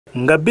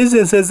nga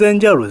bizinesi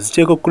ez'enjawulo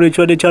ziteekwa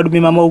ekirwadde kya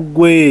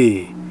lumiimamawuggwe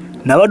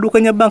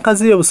n'abaddukanya banka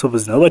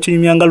z'ebyobusobozi nabo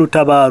bakinyumya nga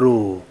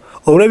lutabaalo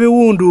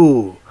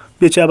olw'ebiwundu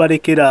bye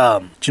kyabalekera.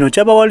 Kino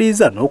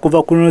kyabawaliza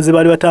n'okuva ku nnono ze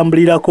baali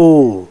batambulirako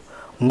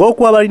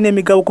ng'okuba abalina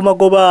emigabo ku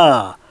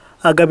magoba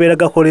agabeera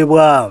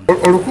gakolebwa.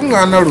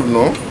 Olukuŋŋaana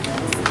luno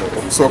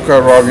okusooka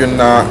lwa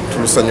byonna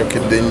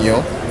tulusanyukidde nnyo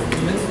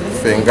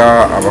ffe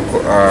nga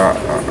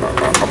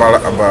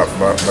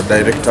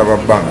badirekita ba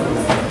banka.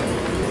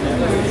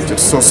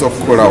 Kyetusoose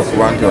okukola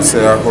okuba nti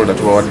abaseeraholda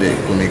tubawadde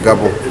ku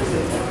migabo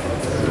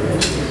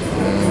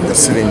ya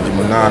siringi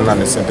 8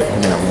 ne sente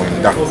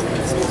 19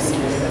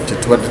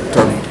 kyetubadde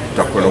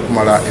tutakola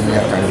okumala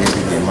emyaka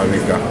ng'ebiri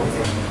emabega.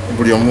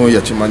 Buli omu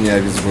yakimanya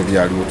ebizibu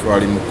byaliwo,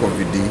 twali mu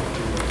covid,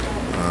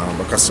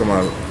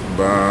 bakasitoma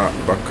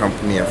ba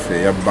kampuni yaffe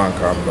eya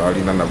banka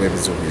balina nabo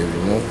ebizibu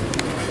ebimu,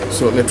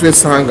 so ne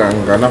twesanga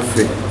nga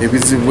naffe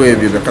ebizibu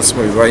ebyo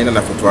bakasitoma bye balina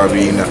naffe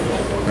twabirina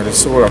nga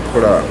tetusobola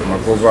kukola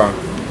magoba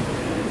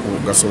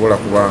gasobola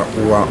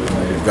kubawa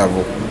mu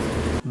bigabo.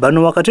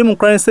 Bano wakati mu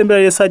nkola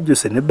y'ensembera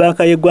y'esajjuse ne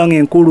banka y'eggwanga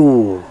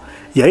enkulu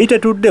yali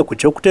tetudde ku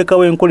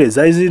ky'okuteekawo enkola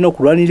ezaali zirina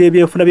okulwanirira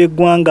ebyenfuna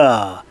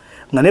by'eggwanga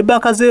nga ne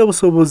banka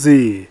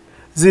z'ebyobusobozi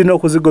zirina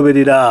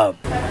okuzigoberera.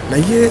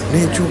 Naye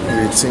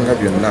n'ekyokubiri ekisinga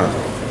byonna,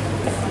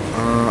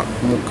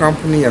 mu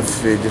kampuni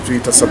yaffe gye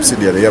tuyita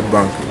subsidiary ya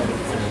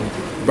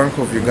Bank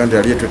of Uganda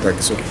yali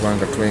etwetaagisa okuba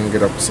nga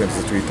twengera ku sente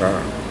ze tuyita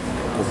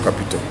ku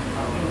capital.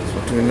 So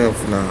tulina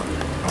okufuna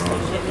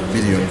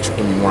biliyoni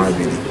 12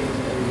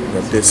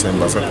 nga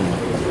December 3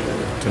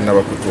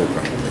 tunaba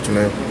kutuuka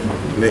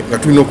nga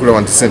tulina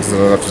okulaba nti sente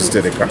zonna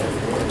tuzitereka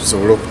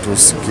tusobole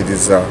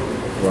okutusikiriza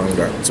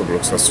kubanga tusobola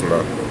okusasula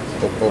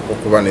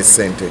okuba ne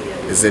sente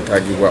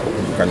ezeetaagibwa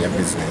okudukanya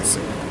bizinesi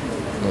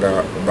nga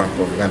Bank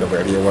of Uganda bwe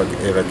yali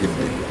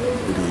eragidde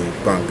buli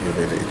banka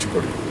ebeere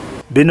ekikolebwa.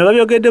 Bino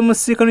babyogedde mu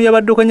nsiikano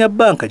y'abaddukanya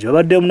banka gye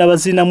babaddemu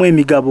n'abaziinamu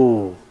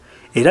emigabo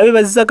era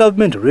beebaziza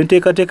gavumenti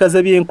olw'enteekateeka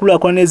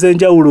z'ebyenkulaakulana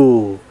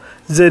ez'enjawulo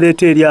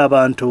zereeta eri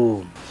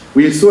abantu.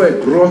 We saw a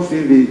growth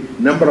in the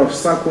number of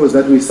circles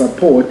that we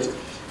support,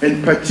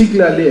 and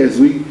particularly as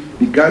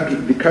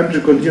the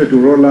country continued to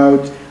roll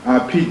out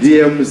our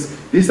PDMs.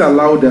 This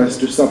allowed us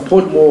to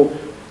support more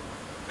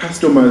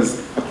customers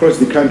across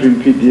the country in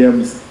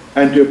PDMs,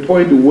 and to a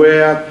point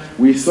where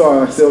we saw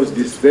ourselves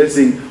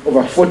dispersing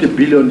over 40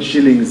 billion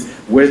shillings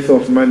worth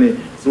of money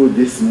through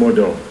this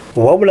model.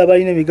 Wabula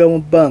balina emigabo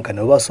mu banka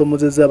nabo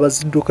basoomozezza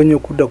abaziddukanya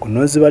okudda ku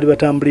nnono ze baali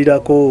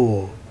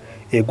batambulirako.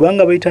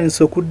 Eggwanga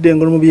bayitandise okudda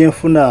engalo mu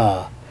byenfuna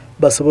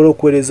basobole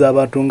okuweereza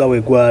abantu nga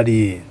bwe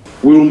gwali.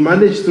 We will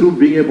manage through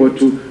being able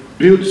to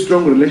build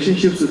strong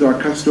relationships with our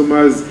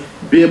customers,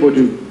 be able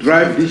to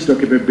drive digital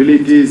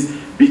capabilities,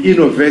 be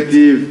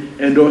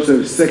innovative, and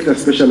also sector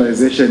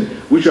specialization,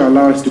 which will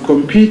allow us to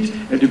compete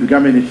and to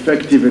become an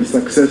effective and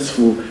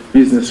successful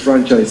business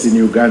franchise in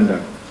Uganda.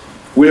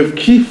 We have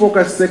key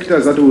focus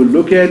sectors that we will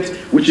look at,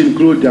 which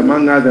include,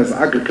 among others,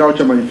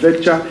 agriculture,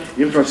 manufacture,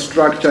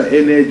 infrastructure,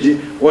 energy,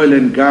 oil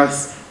and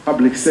gas,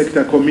 public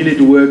sector,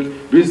 community work,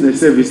 business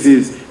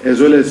services, as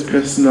well as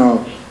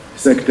personal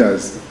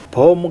sectors.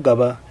 Paul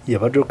Mugaba,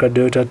 Yabadroka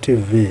Delta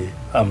TV,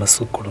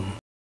 Amasukrum.